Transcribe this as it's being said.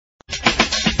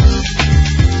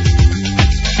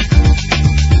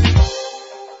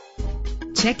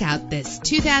Check out this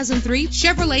 2003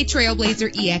 Chevrolet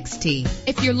TrailBlazer EXT.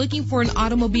 If you're looking for an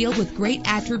automobile with great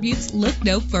attributes, look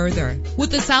no further.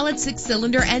 With a solid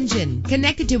 6-cylinder engine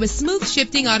connected to a smooth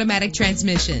shifting automatic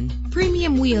transmission,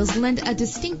 premium wheels lend a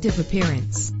distinctive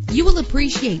appearance. You will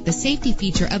appreciate the safety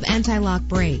feature of anti-lock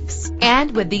brakes.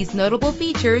 And with these notable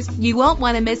features, you won't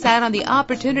want to miss out on the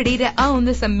opportunity to own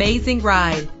this amazing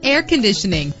ride. Air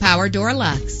conditioning, power door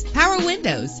locks, power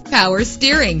windows, power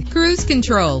steering, cruise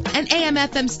control, an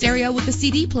AM/FM stereo with a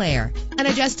CD player, an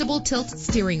adjustable tilt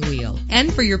steering wheel.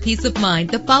 And for your peace of mind,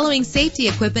 the following safety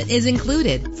equipment is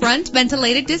included: front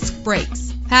ventilated disc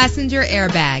brakes, passenger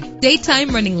airbag, daytime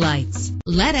running lights.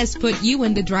 Let us put you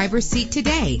in the driver's seat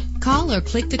today. Call or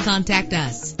click to contact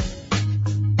us.